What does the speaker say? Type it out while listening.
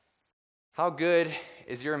How good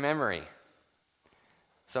is your memory?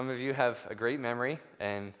 Some of you have a great memory,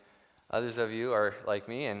 and others of you are like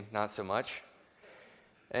me and not so much.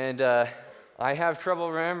 And I have trouble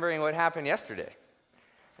remembering what happened yesterday.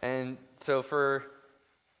 And so from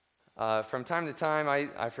time to time,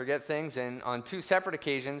 I forget things, and on 2 separate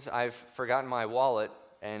occasions, I've forgotten my wallet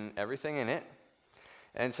and everything in it.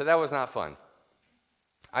 And so that was not fun.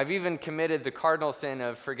 I've even committed the cardinal sin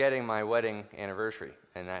of forgetting my wedding anniversary,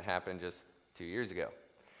 and that happened just 2 years ago.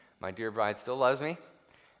 My dear bride still loves me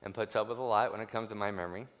and puts up with a lot when it comes to my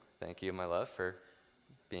memory. Thank you, my love, for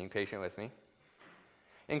being patient with me.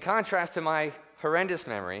 In contrast to my horrendous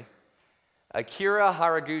memory, Akira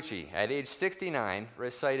Haraguchi, at age 69,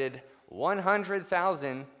 recited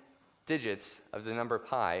 100,000 digits of the number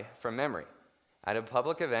pi from memory at a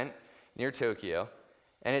public event near Tokyo,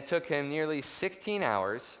 and it took him nearly 16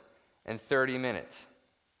 hours and 30 minutes.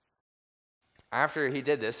 After he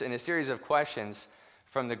did this, in a series of questions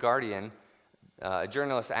from The Guardian, a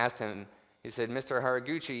journalist asked him, he said, "Mr.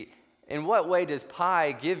 Haraguchi, in what way does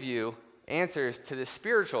pi give you answers to the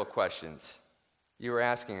spiritual questions you were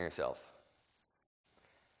asking yourself?"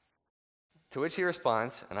 To which he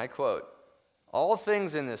responds, and I quote, "All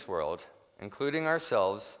things in this world, including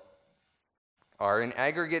ourselves, are an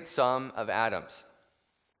aggregate sum of atoms,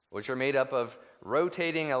 which are made up of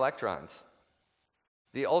rotating electrons.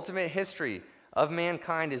 The ultimate history of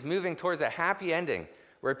mankind is moving towards a happy ending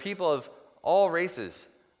where people of all races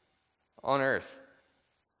on Earth,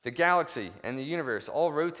 the galaxy, and the universe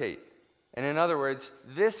all rotate. And in other words,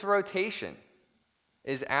 this rotation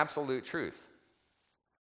is absolute truth.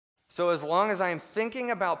 So as long as I'm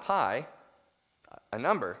thinking about pi, a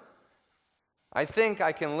number, I think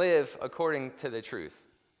I can live according to the truth."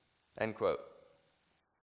 End quote.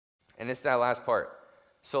 And it's that last part.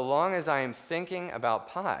 So long as I am thinking about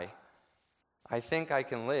pi, I think I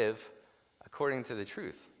can live according to the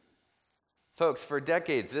truth. Folks, for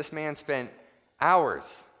decades, this man spent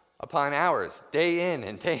hours upon hours, day in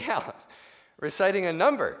and day out, reciting a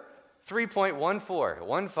number,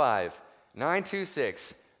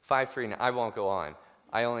 3.141592653. I won't go on.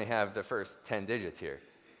 I only have the first 10 digits here.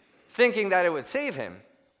 Thinking that it would save him.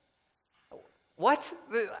 What?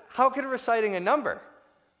 How could reciting a number,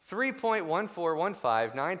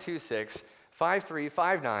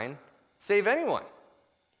 3.14159265359, save anyone?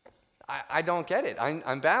 I don't get it.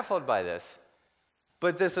 I'm baffled by this.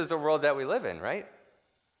 But this is the world that we live in, right?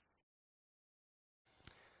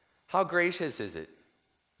 How gracious is it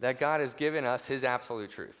that God has given us his absolute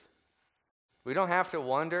truth? We don't have to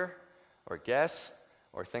wonder or guess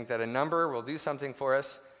or think that a number will do something for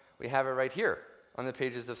us. We have it right here on the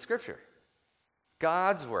pages of Scripture.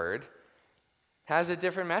 God's word has a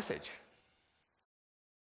different message.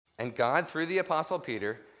 And God, through the Apostle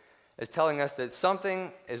Peter, is telling us that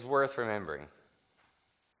something is worth remembering.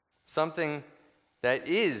 Something that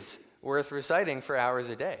is worth reciting for hours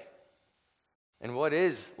a day. And what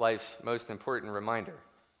is life's most important reminder?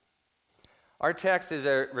 Our text is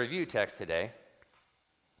a review text today,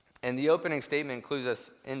 and the opening statement clues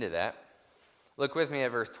us into that. Look with me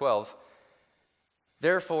at verse 12.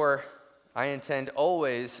 "Therefore, I intend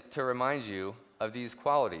always to remind you of these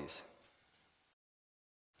qualities."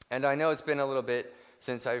 And I know it's been a little bit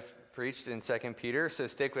since I've preached in 2 Peter, so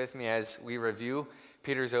stick with me as we review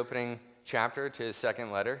Peter's opening chapter to his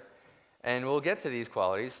second letter, and we'll get to these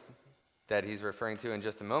qualities that he's referring to in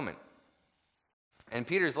just a moment. And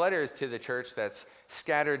Peter's letter is to the church that's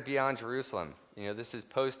scattered beyond Jerusalem. This is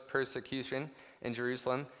post-persecution in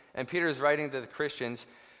Jerusalem, and Peter's writing to the Christians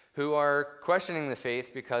who are questioning the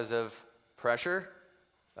faith because of pressure,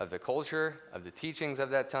 of the culture, of the teachings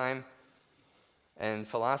of that time, and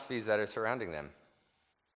philosophies that are surrounding them.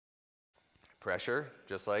 Pressure,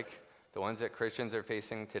 just like the ones that Christians are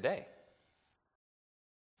facing today.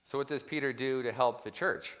 So what does Peter do to help the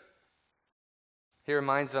church? He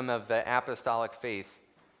reminds them of the apostolic faith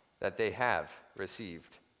that they have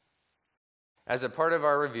received. As a part of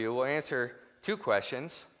our review, we'll answer 2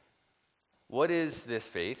 questions. What is this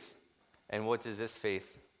faith, and what does this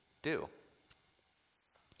faith do?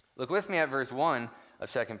 Look with me at verse 1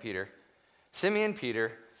 of 2 Peter. "Simeon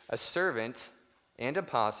Peter, a servant and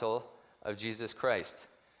apostle of Jesus Christ,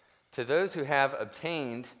 to those who have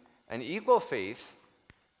obtained an equal faith,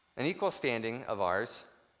 an equal standing of ours,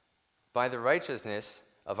 by the righteousness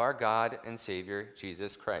of our God and Savior,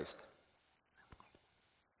 Jesus Christ."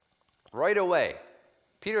 Right away,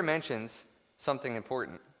 Peter mentions something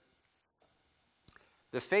important.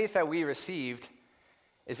 The faith that we received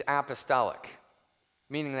is apostolic,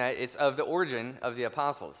 meaning that it's of the origin of the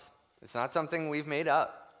apostles. It's not something we've made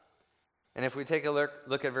up. And if we take a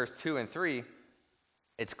look at verse 2 and 3,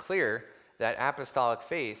 it's clear that apostolic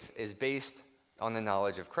faith is based on the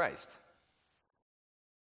knowledge of Christ.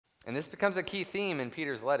 And this becomes a key theme in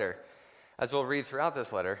Peter's letter. As we'll read throughout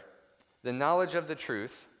this letter, the knowledge of the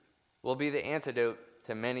truth will be the antidote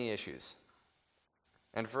to many issues.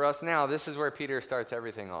 And for us now, this is where Peter starts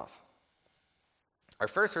everything off. Our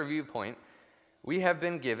first review point, we have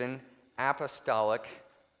been given apostolic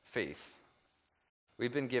faith.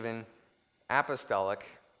 We've been given apostolic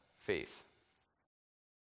faith.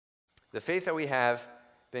 The faith that we have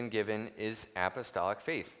been given is apostolic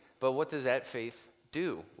faith. But what does that faith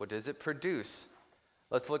do? What does it produce?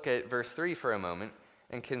 Let's look at verse 3 for a moment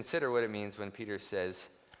and consider what it means when Peter says,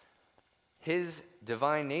 His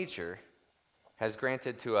divine nature has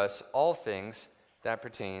granted to us all things that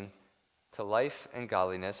pertain to life and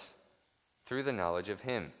godliness through the knowledge of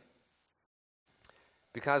Him.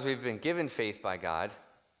 Because we've been given faith by God,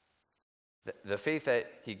 the faith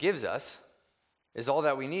that He gives us is all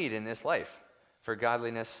that we need in this life for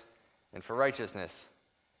godliness and for righteousness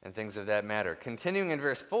and things of that matter. Continuing in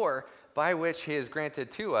verse 4, by which He has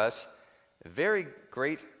granted to us very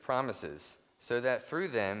great promises, so that through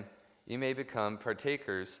them you may become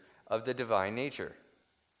partakers of the divine nature.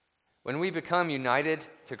 When we become united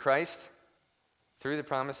to Christ through the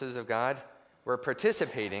promises of God, we're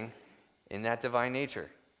participating in that divine nature.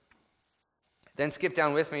 Then skip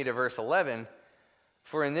down with me to verse 11.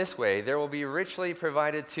 For in this way there will be richly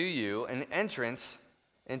provided to you an entrance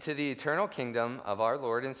into the eternal kingdom of our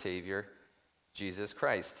Lord and Savior, Jesus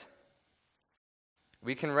Christ.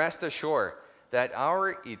 We can rest assured that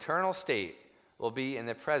our eternal state will be in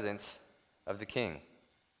the presence of the King.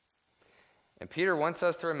 And Peter wants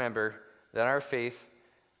us to remember that our faith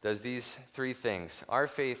does these three things. Our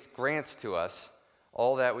faith grants to us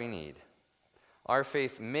all that we need. Our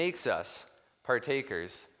faith makes us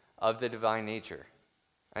partakers of the divine nature.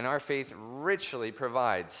 And our faith richly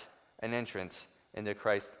provides an entrance into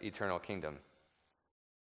Christ's eternal kingdom.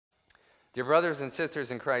 Dear brothers and sisters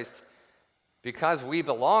in Christ, because we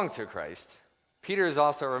belong to Christ, Peter is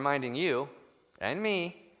also reminding you and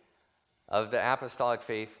me of the apostolic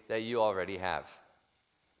faith that you already have.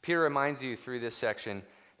 Peter reminds you through this section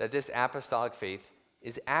that this apostolic faith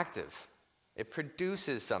is active. It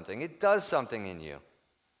produces something. It does something in you.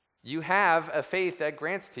 You have a faith that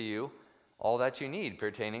grants to you all that you need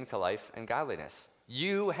pertaining to life and godliness.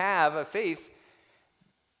 You have a faith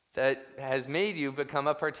that has made you become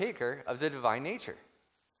a partaker of the divine nature.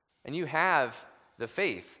 And you have the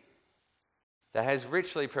faith that has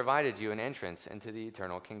richly provided you an entrance into the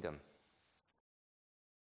eternal kingdom.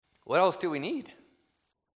 What else do we need?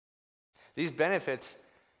 These benefits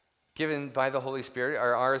given by the Holy Spirit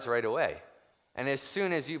are ours right away. And as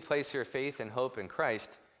soon as you place your faith and hope in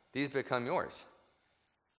Christ, these become yours.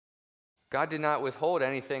 God did not withhold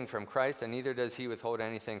anything from Christ, and neither does He withhold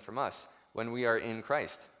anything from us when we are in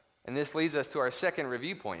Christ. And this leads us to our second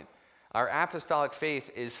review point. Our apostolic faith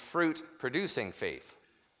is fruit-producing faith.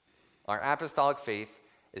 Our apostolic faith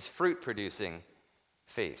is fruit-producing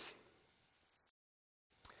faith.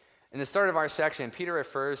 In the start of our section, Peter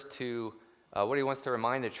refers to what he wants to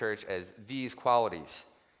remind the church as these qualities.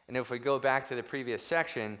 And if we go back to the previous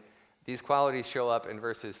section, these qualities show up in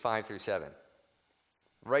verses 5 through 7,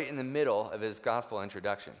 right in the middle of his gospel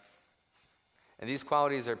introduction. And these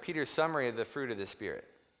qualities are Peter's summary of the fruit of the Spirit.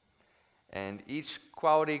 And each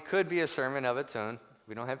quality could be a sermon of its own.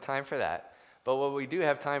 We don't have time for that. But what we do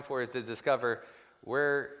have time for is to discover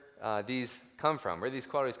where these come from, where these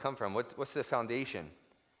qualities come from. What's the foundation?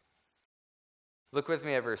 Look with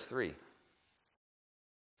me at verse 3.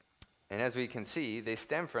 And as we can see, they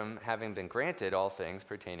stem from having been granted all things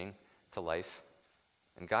pertaining to life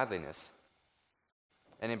and godliness.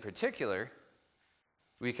 And in particular,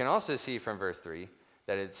 we can also see from verse 3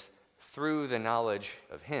 that it's through the knowledge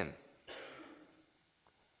of Him.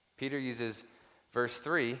 Peter uses verse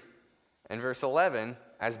 3 and verse 11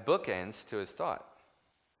 as bookends to his thought.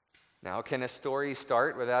 Now, can a story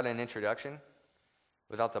start without an introduction?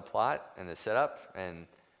 Without the plot and the setup and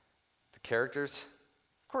the characters?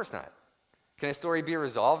 Of course not. Can a story be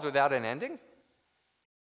resolved without an ending?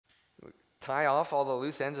 Tie off all the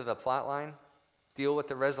loose ends of the plot line? Deal with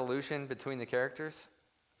the resolution between the characters?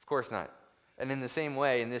 Of course not. And in the same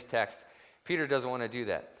way, in this text, Peter doesn't want to do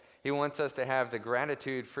that. He wants us to have the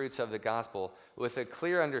gratitude fruits of the gospel with a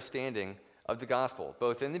clear understanding of the gospel,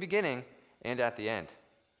 both in the beginning and at the end.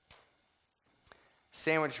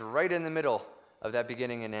 Sandwiched right in the middle of that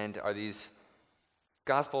beginning and end are these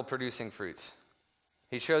gospel-producing fruits.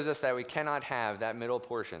 He shows us that we cannot have that middle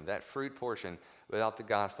portion, that fruit portion, without the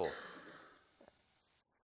gospel.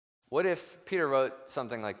 What if Peter wrote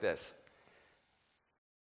something like this?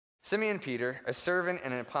 Simeon Peter, a servant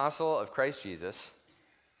and an apostle of Christ Jesus,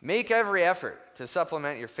 make every effort to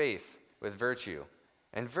supplement your faith with virtue,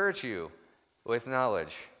 and virtue with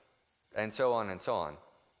knowledge, and so on and so on.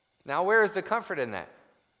 Now, where is the comfort in that?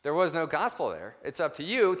 There was no gospel there. It's up to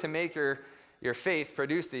you to make your faith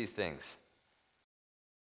produce these things.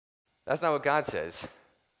 That's not what God says.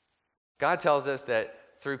 God tells us that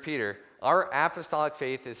through Peter, our apostolic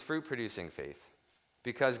faith is fruit-producing faith,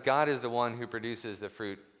 because God is the one who produces the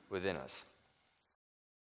fruit within us.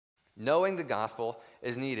 Knowing the gospel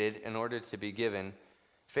is needed in order to be given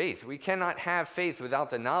faith. We cannot have faith without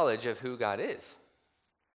the knowledge of who God is.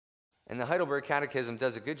 And the Heidelberg Catechism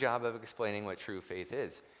does a good job of explaining what true faith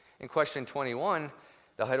is. In question 21,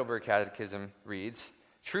 the Heidelberg Catechism reads,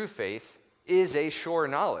 "True faith is a sure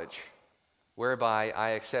knowledge, whereby I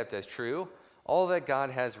accept as true all that God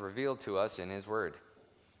has revealed to us in his word.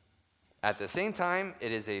 At the same time,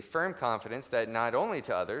 it is a firm confidence that not only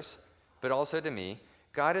to others, but also to me,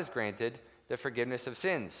 God has granted the forgiveness of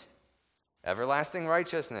sins, everlasting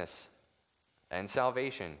righteousness, and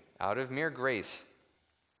salvation out of mere grace,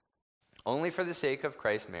 only for the sake of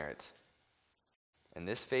Christ's merits. And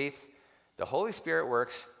this faith, the Holy Spirit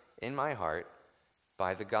works in my heart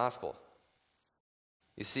by the gospel."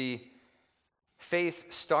 You see,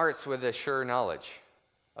 faith starts with a sure knowledge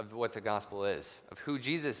of what the gospel is, of who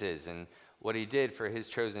Jesus is and what he did for his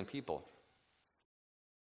chosen people.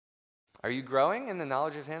 Are you growing in the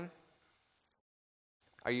knowledge of him?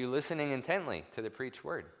 Are you listening intently to the preached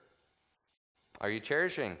word? Are you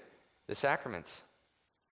cherishing the sacraments?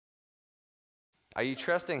 Are you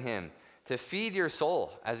trusting him to feed your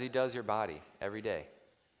soul as he does your body every day?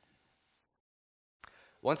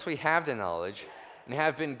 Once we have the knowledge and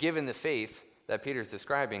have been given the faith that Peter's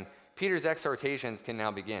describing, Peter's exhortations can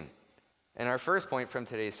now begin. And our first point from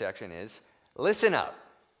today's section is, listen up.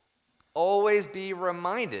 Always be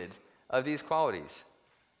reminded of these qualities.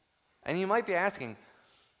 And you might be asking,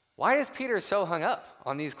 why is Peter so hung up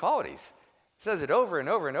on these qualities? He says it over and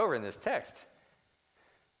over and over in this text.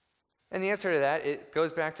 And the answer to that, it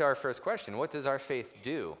goes back to our first question. What does our faith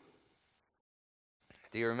do?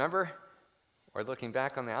 Do you remember? Or looking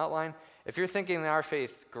back on the outline, if you're thinking that our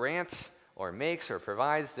faith grants or makes or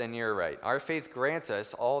provides, then you're right. Our faith grants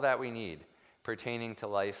us all that we need pertaining to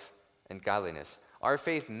life and godliness. Our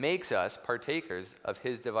faith makes us partakers of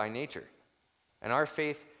his divine nature. And our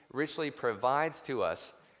faith richly provides to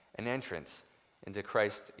us an entrance into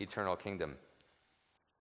Christ's eternal kingdom.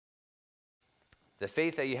 The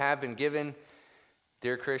faith that you have been given,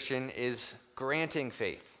 dear Christian, is granting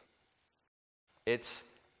faith. It's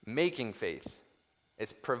making faith.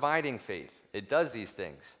 It's providing faith. It does these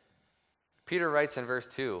things. Peter writes in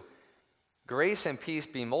verse 2, "Grace and peace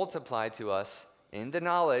be multiplied to us in the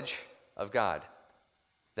knowledge of God."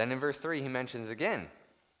 Then in verse 3, he mentions again,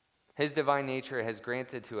 his divine nature has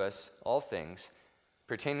granted to us all things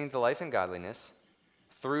pertaining to life and godliness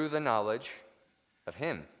through the knowledge of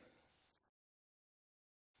him.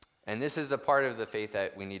 And this is the part of the faith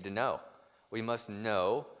that we need to know. We must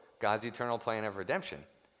know God's eternal plan of redemption,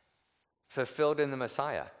 fulfilled in the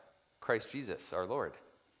Messiah, Christ Jesus, our Lord.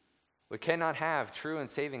 We cannot have true and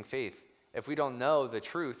saving faith if we don't know the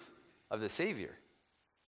truth of the Savior.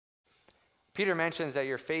 Peter mentions that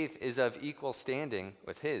your faith is of equal standing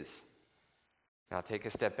with his. Now take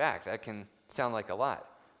a step back. That can sound like a lot.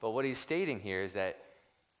 But what he's stating here is that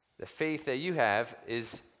the faith that you have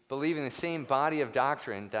is believing the same body of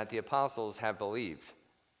doctrine that the apostles have believed.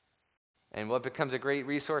 And what becomes a great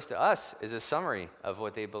resource to us is a summary of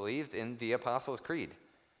what they believed in the Apostles' Creed.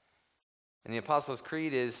 And the Apostles'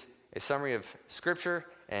 Creed is a summary of Scripture,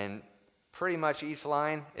 and pretty much each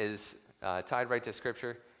line is tied right to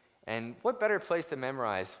Scripture. And what better place to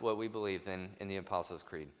memorize what we believe than in the Apostles'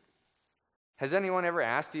 Creed? Has anyone ever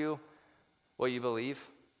asked you what you believe?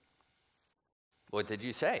 What did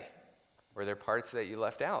you say? Were there parts that you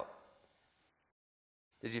left out?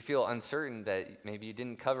 Did you feel uncertain that maybe you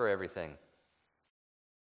didn't cover everything?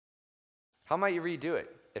 How might you redo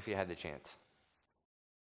it if you had the chance?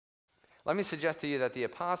 Let me suggest to you that the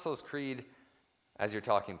Apostles' Creed as your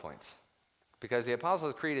talking points, because the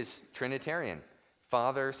Apostles' Creed is Trinitarian,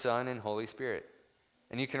 Father, Son, and Holy Spirit.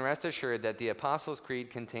 And you can rest assured that the Apostles'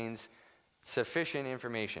 Creed contains sufficient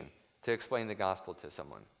information to explain the gospel to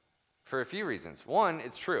someone for a few reasons. One,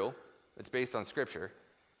 it's true. It's based on Scripture.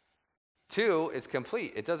 Two, it's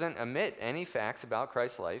complete. It doesn't omit any facts about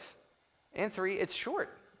Christ's life. And three, it's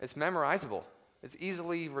short. It's memorizable. It's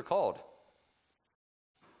easily recalled.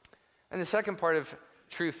 And the second part of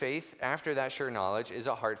true faith, after that sure knowledge, is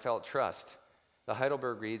a heartfelt trust. The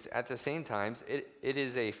Heidelberg reads, at the same time, it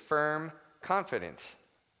is a firm confidence.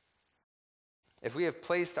 If we have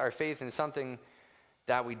placed our faith in something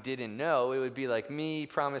that we didn't know, it would be like me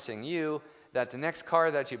promising you that the next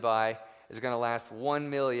car that you buy is going to last 1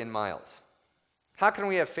 million miles. How can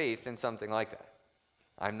we have faith in something like that?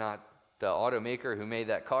 I'm not the automaker who made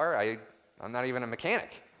that car. I'm not even a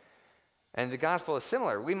mechanic. And the gospel is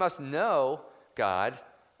similar. We must know God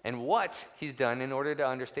and what he's done in order to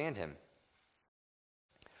understand him.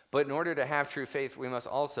 But in order to have true faith, we must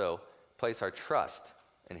also place our trust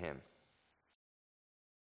in him.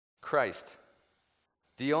 Christ,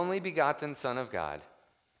 the only begotten Son of God,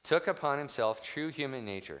 took upon himself true human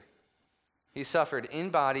nature. He suffered in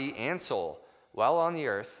body and soul while on the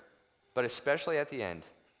earth, but especially at the end,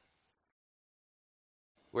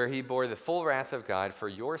 where he bore the full wrath of God for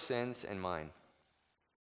your sins and mine.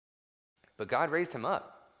 But God raised him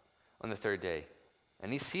up on the third day,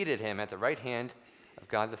 and he seated him at the right hand of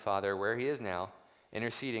God the Father, where he is now,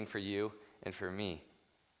 interceding for you and for me.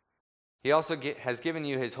 He also has given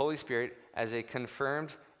you his Holy Spirit as a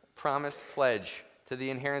confirmed, promised pledge to the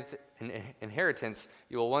inheritance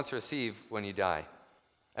you will once receive when you die.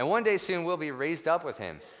 And one day soon we'll be raised up with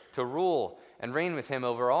him to rule and reign with him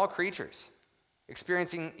over all creatures,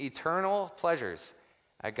 experiencing eternal pleasures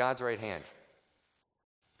at God's right hand.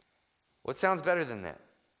 What sounds better than that?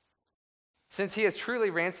 Since he has truly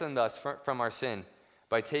ransomed us from our sin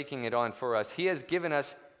by taking it on for us, he has given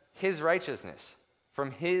us his righteousness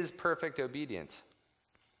from his perfect obedience.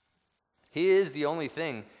 He is the only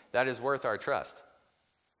thing that is worth our trust.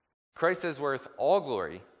 Christ is worth all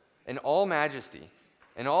glory and all majesty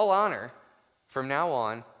and all honor from now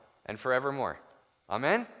on and forevermore.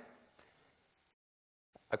 Amen?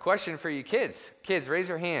 A question for you kids. Kids, raise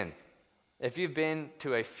your hand if you've been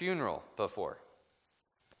to a funeral before.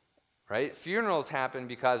 Right? Funerals happen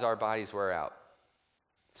because our bodies wear out.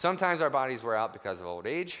 Sometimes our bodies wear out because of old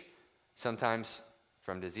age, sometimes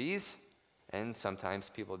from disease, and sometimes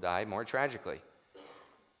people die more tragically.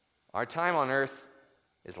 Our time on earth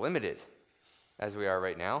is limited, as we are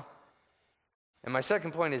right now. And my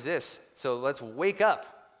second point is this. So let's wake up.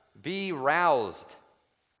 Be roused.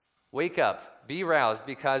 Wake up. Be roused,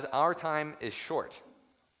 because our time is short.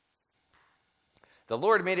 The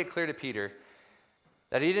Lord made it clear to Peter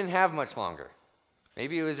that he didn't have much longer.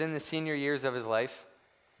 Maybe it was in the senior years of his life.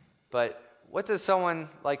 But what does someone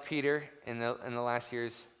like Peter in the last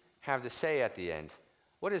years have to say at the end?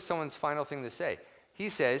 What is someone's final thing to say? He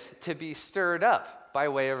says, to be stirred up by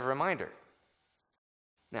way of reminder.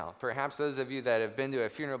 Now, perhaps those of you that have been to a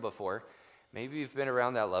funeral before, maybe you've been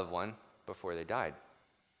around that loved one before they died.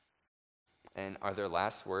 And are their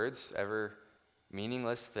last words ever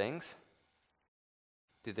meaningless things?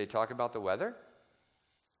 Did they talk about the weather?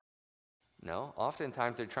 No.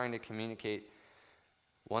 Oftentimes they're trying to communicate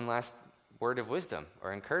one last word of wisdom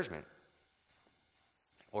or encouragement,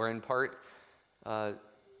 or in part, a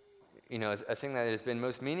thing that has been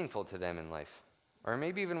most meaningful to them in life, or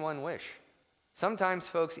maybe even one wish. Sometimes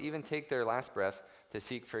folks even take their last breath to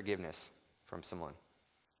seek forgiveness from someone.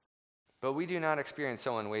 But we do not experience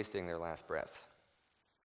someone wasting their last breaths.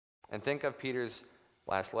 And think of Peter's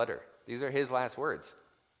last letter. These are his last words.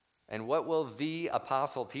 And what will the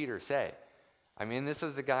Apostle Peter say? I mean, this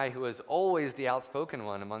is the guy who was always the outspoken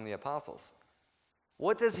one among the apostles.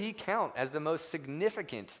 What does he count as the most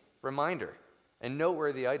significant reminder and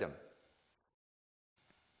noteworthy item?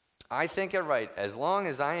 I think it right, as long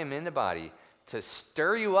as I am in the body, to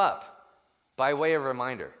stir you up by way of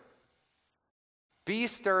reminder. Be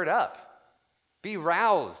stirred up. Be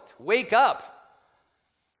roused. Wake up.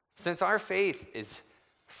 Since our faith is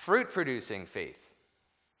fruit-producing faith,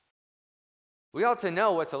 we ought to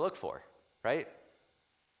know what to look for, right?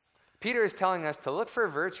 Peter is telling us to look for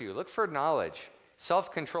virtue, look for knowledge,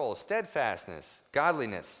 self-control, steadfastness,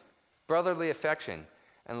 godliness, brotherly affection,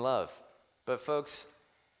 and love. But folks,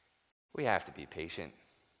 we have to be patient.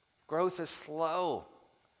 Growth is slow.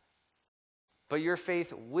 But your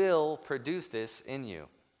faith will produce this in you.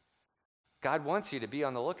 God wants you to be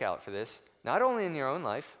on the lookout for this, not only in your own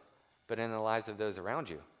life, but in the lives of those around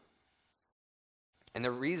you. And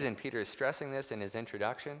the reason Peter is stressing this in his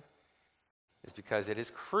introduction is because it is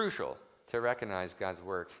crucial to recognize God's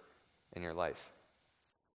work in your life.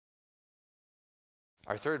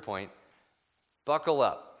 Our third point, buckle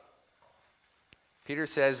up. Peter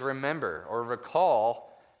says, remember or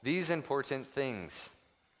recall these important things.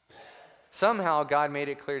 Somehow God made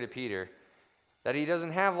it clear to Peter that he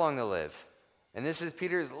doesn't have long to live. And this is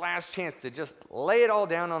Peter's last chance to just lay it all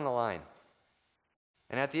down on the line.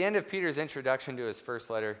 And at the end of Peter's introduction to his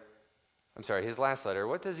last letter,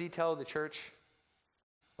 what does he tell the church?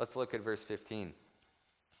 Let's look at verse 15.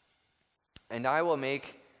 And I will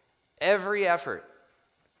make every effort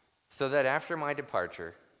so that after my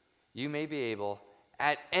departure, you may be able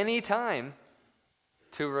at any time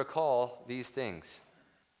to recall these things.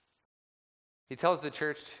 He tells the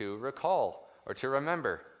church to recall or to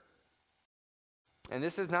remember. And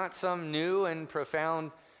this is not some new and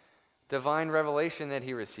profound divine revelation that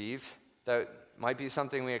he received that might be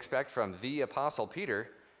something we expect from the Apostle Peter.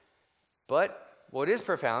 But what is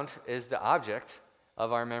profound is the object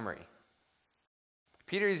of our memory.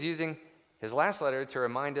 Peter is using his last letter to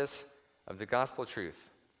remind us of the gospel truth.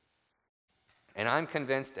 And I'm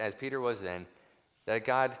convinced, as Peter was then, that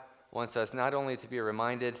God wants us not only to be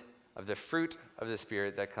reminded of the fruit of the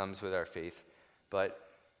Spirit that comes with our faith, but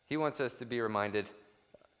he wants us to be reminded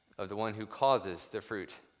of the one who causes the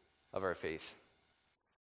fruit of our faith.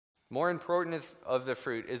 More important of the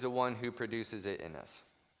fruit is the one who produces it in us.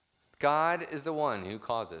 God is the one who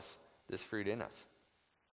causes this fruit in us.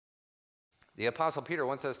 The Apostle Peter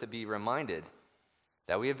wants us to be reminded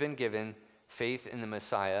that we have been given faith in the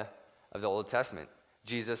Messiah of the Old Testament,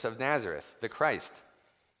 Jesus of Nazareth, the Christ.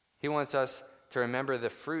 He wants us to remember the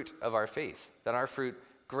fruit of our faith, that our fruit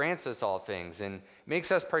grants us all things and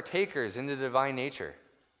makes us partakers in the divine nature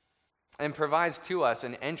and provides to us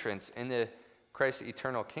an entrance into Christ's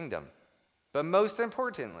eternal kingdom. But most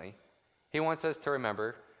importantly, he wants us to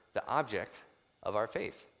remember the object of our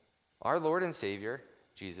faith, our Lord and Savior,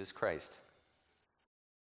 Jesus Christ.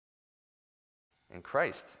 And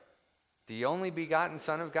Christ, the only begotten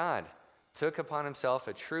Son of God, took upon himself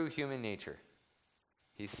a true human nature.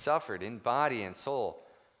 He suffered in body and soul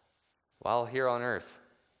while here on earth,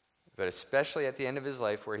 but especially at the end of his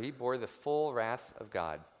life, where he bore the full wrath of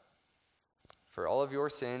God for all of your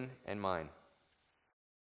sin and mine.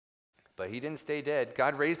 But he didn't stay dead.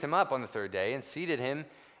 God raised him up on the third day and seated him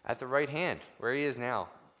at the right hand, where he is now,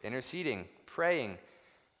 interceding, praying,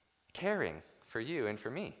 caring for you and for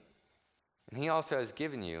me. And he also has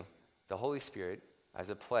given you the Holy Spirit as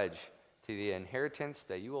a pledge to the inheritance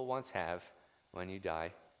that you will once have when you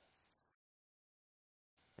die.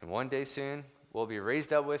 And one day soon, we'll be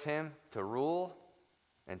raised up with him to rule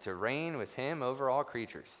and to reign with him over all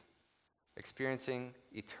creatures, experiencing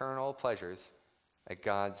eternal pleasures at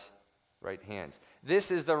God's right hand.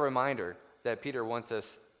 This is the reminder that Peter wants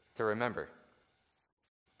us to remember.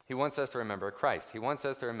 He wants us to remember Christ. He wants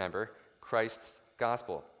us to remember Christ's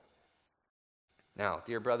gospel. Now,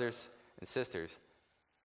 dear brothers and sisters,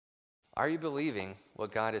 are you believing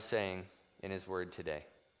what God is saying in his word today?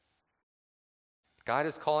 God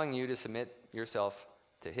is calling you to submit yourself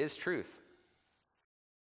to his truth.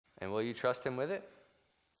 And will you trust him with it?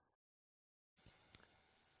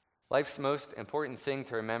 Life's most important thing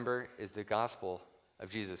to remember is the gospel of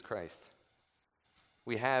Jesus Christ.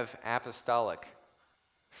 We have apostolic,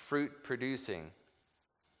 fruit-producing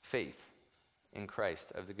faith in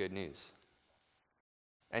Christ of the good news.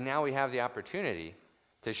 And now we have the opportunity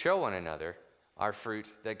to show one another our fruit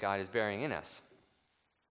that God is bearing in us.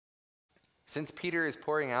 Since Peter is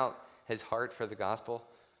pouring out his heart for the gospel,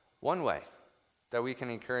 one way that we can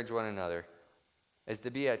encourage one another is to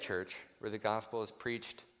be at church where the gospel is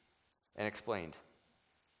preached and explained.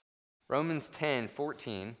 Romans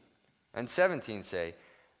 10:14 and 17 say,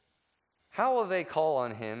 "How will they call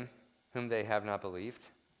on him whom they have not believed?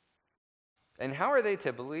 And how are they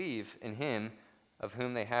to believe in him of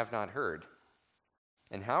whom they have not heard?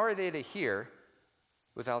 And how are they to hear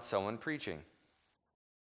without someone preaching?"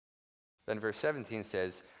 Then verse 17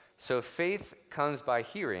 says, "So faith comes by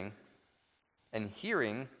hearing, and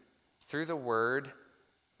hearing through the word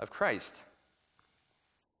of Christ."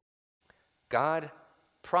 God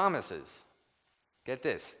promises, get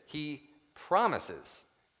this, he promises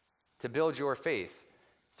to build your faith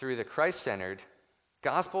through the Christ-centered,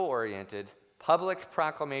 gospel-oriented, public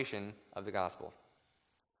proclamation of the gospel,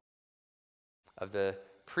 of the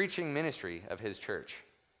preaching ministry of his church.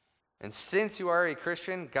 And since you are a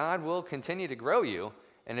Christian, God will continue to grow you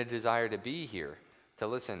in a desire to be here, to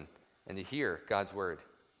listen, and to hear God's word.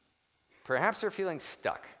 Perhaps you're feeling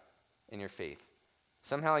stuck in your faith.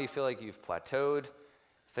 Somehow you feel like you've plateaued.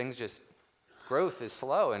 Growth is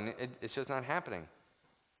slow, and it's just not happening.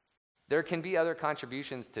 There can be other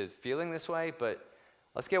contributions to feeling this way, but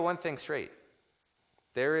let's get one thing straight.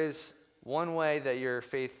 There is one way that your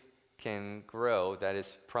faith can grow that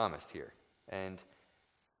is promised here. And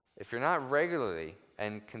if you're not regularly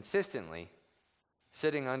and consistently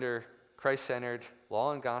sitting under Christ-centered,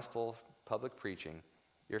 law and gospel public preaching,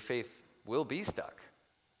 your faith will be stuck.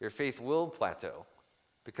 Your faith will plateau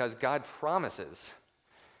because God promises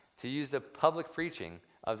to use the public preaching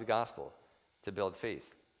of the gospel to build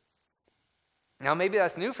faith. Now, maybe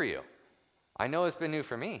that's new for you. I know it's been new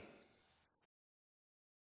for me.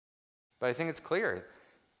 But I think it's clear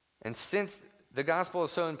And since the gospel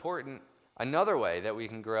is so important, another way that we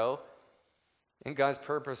can grow in God's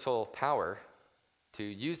purposeful power to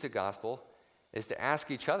use the gospel is to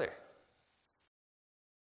ask each other,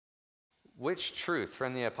 which truth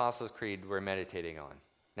from the Apostles' Creed we're meditating on?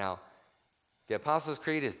 Now, the Apostles'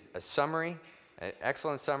 Creed is a summary, an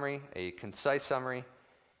excellent summary, a concise summary,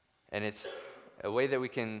 and it's a way that we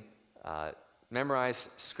can memorize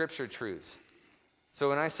scripture truths. So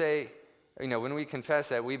when I say, when we confess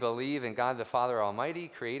that we believe in God the Father Almighty,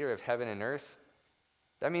 creator of heaven and earth,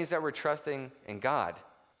 that means that we're trusting in God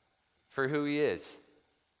for who he is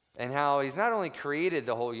and how he's not only created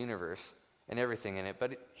the whole universe and everything in it,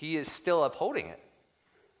 but he is still upholding it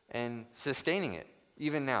and sustaining it,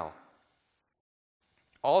 even now.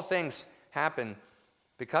 All things happen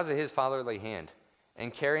because of his fatherly hand,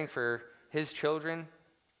 and caring for his children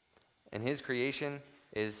and his creation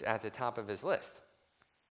is at the top of his list.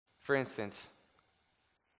 For instance,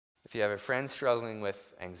 if you have a friend struggling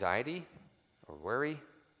with anxiety or worry,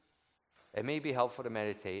 it may be helpful to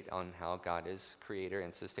meditate on how God is creator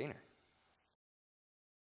and sustainer.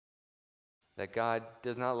 That God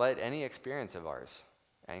does not let any experience of ours,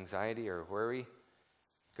 anxiety or worry,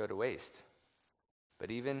 go to waste.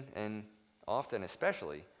 But even and often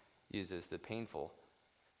especially uses the painful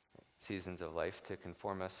seasons of life to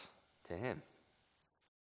conform us to him.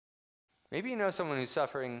 Maybe you know someone who's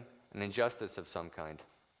suffering an injustice of some kind.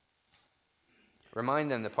 Remind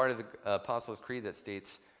them the part of the Apostles' Creed that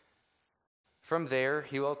states, "From there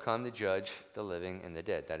he will come to judge the living and the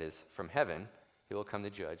dead." That is, from heaven he will come to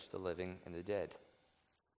judge the living and the dead.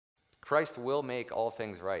 Christ will make all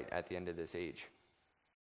things right at the end of this age.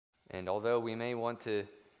 And although we may want to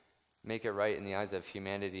make it right in the eyes of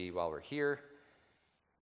humanity while we're here,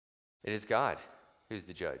 it is God who's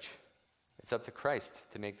the judge. It's up to Christ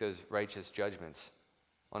to make those righteous judgments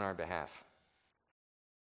on our behalf.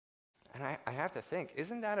 And I have to think,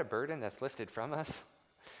 isn't that a burden that's lifted from us?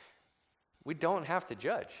 We don't have to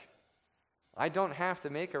judge. I don't have to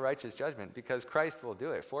make a righteous judgment because Christ will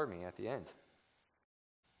do it for me at the end.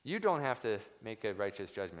 You don't have to make a righteous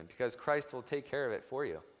judgment because Christ will take care of it for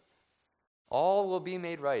you. All will be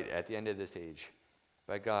made right at the end of this age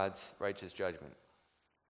by God's righteous judgment.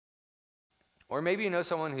 Or maybe you know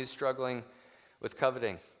someone who's struggling with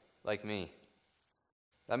coveting, like me.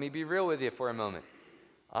 Let me be real with you for a moment.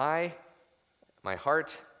 My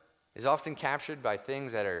heart is often captured by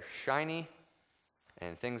things that are shiny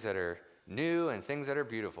and things that are new and things that are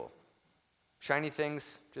beautiful. Shiny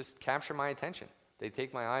things just capture my attention. They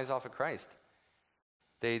take my eyes off of Christ.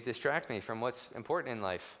 They distract me from what's important in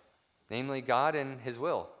life, namely God and his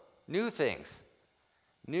will. New things.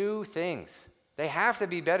 They have to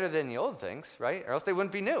be better than the old things, right? Or else they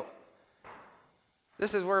wouldn't be new.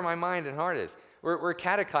 This is where my mind and heart is. We're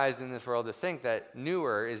catechized in this world to think that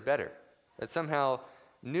newer is better. That somehow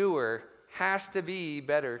newer has to be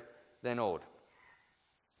better than old.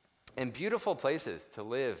 And beautiful places to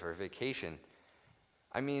live or vacation.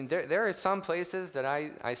 I mean, there are some places that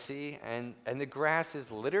I see and the grass is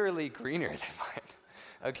literally greener than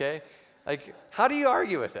mine. Okay? Like, how do you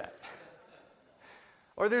argue with that?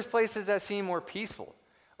 Or there's places that seem more peaceful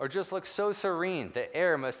or just look so serene. The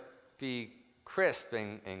air must be crisp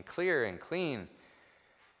and clear and clean.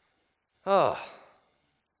 Oh.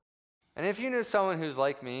 And if you know someone who's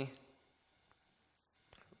like me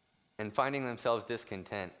and finding themselves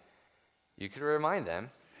discontent, you could remind them,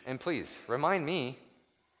 and please remind me,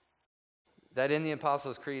 that in the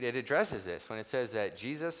Apostles' Creed it addresses this when it says that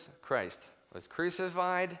Jesus Christ was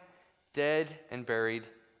crucified, dead, and buried.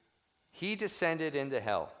 He descended into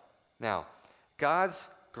hell. Now, God's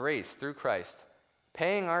grace through Christ,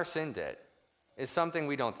 paying our sin debt, is something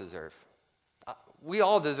we don't deserve. We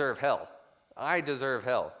all deserve hell. I deserve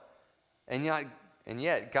hell. And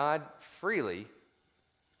yet God freely,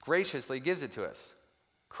 graciously gives it to us.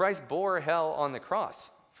 Christ bore hell on the cross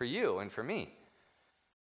for you and for me.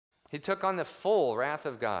 He took on the full wrath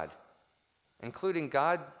of God, including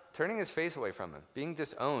God turning his face away from him, being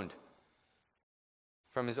disowned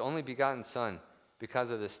from his only begotten Son because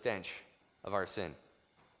of the stench of our sin.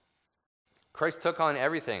 Christ took on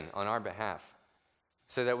everything on our behalf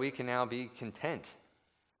so that we can now be content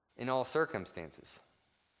in all circumstances.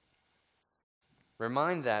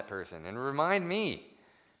 Remind that person and remind me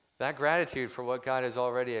that gratitude for what God has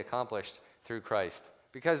already accomplished through Christ,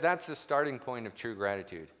 because that's the starting point of true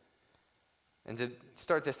gratitude. And to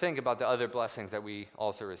start to think about the other blessings that we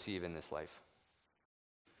also receive in this life.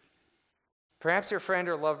 Perhaps your friend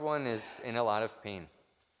or loved one is in a lot of pain,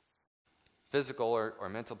 physical or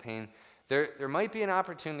mental pain. There might be an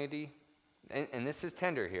opportunity, and this is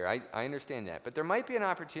tender here, I understand that, but there might be an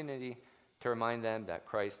opportunity to remind them that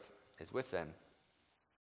Christ is with them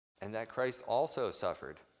and that Christ also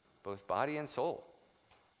suffered, both body and soul,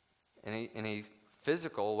 in a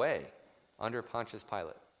physical way under Pontius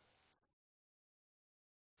Pilate.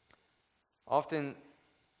 Often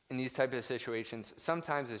in these types of situations,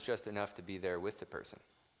 sometimes it's just enough to be there with the person,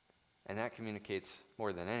 and that communicates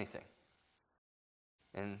more than anything.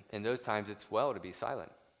 And in those times, it's well to be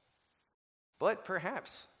silent. But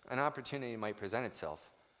perhaps an opportunity might present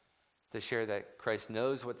itself to share that Christ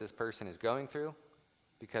knows what this person is going through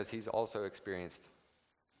because he's also experienced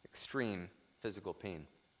extreme physical pain.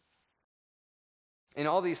 In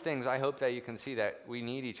all these things, I hope that you can see that we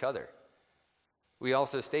need each other. We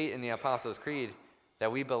also state in the Apostles' Creed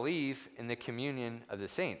that we believe in the communion of the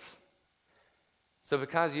saints. So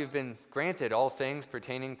because you've been granted all things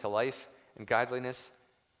pertaining to life and godliness,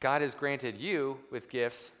 God has granted you with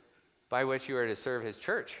gifts by which you are to serve his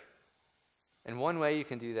church. And one way you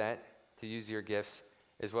can do that, to use your gifts,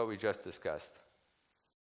 is what we just discussed.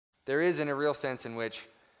 There is, in a real sense, in which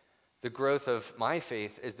the growth of my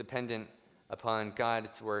faith is dependent upon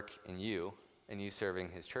God's work in you and you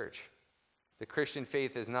serving his church. The Christian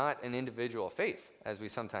faith is not an individual faith, as we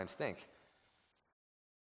sometimes think.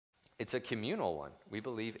 It's a communal one. We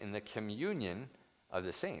believe in the communion of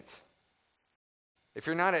the saints. If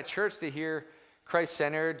you're not at church to hear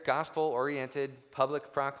Christ-centered, gospel-oriented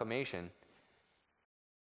public proclamation,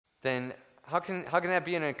 then how can that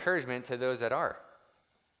be an encouragement to those that are?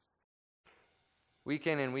 Week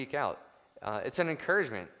in and week out. It's an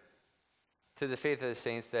encouragement to the faith of the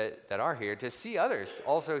saints that are here to see others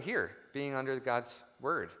also here, being under God's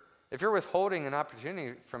word. If you're withholding an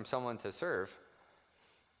opportunity from someone to serve,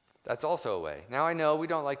 that's also a way. Now, I know we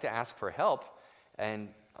don't like to ask for help, and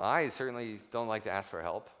I certainly don't like to ask for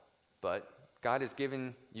help, but God has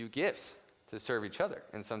given you gifts to serve each other,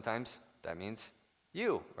 and sometimes that means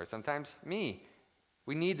you, or sometimes me.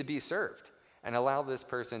 We need to be served and allow this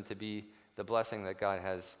person to be the blessing that God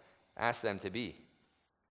has asked them to be.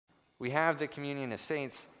 We have the communion of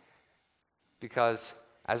saints because,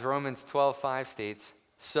 as Romans 12:5 states,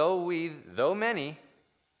 so we, though many,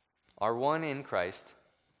 are one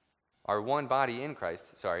body in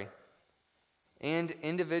Christ, and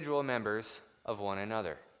individual members of one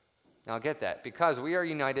another. Now get that. Because we are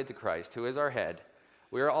united to Christ, who is our head,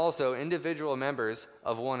 we are also individual members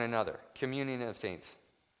of one another, communion of saints.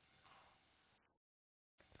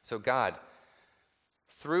 So God,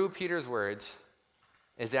 through Peter's words,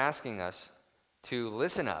 is asking us to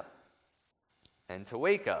listen up and to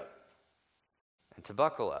wake up and to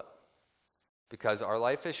buckle up, because our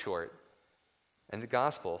life is short, and the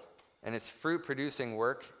gospel and its fruit-producing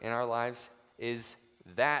work in our lives is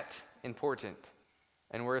that important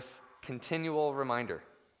and worth continual reminder.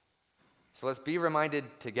 So let's be reminded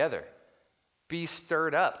together. Be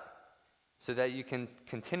stirred up so that you can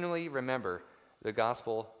continually remember the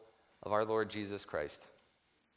gospel of our Lord Jesus Christ.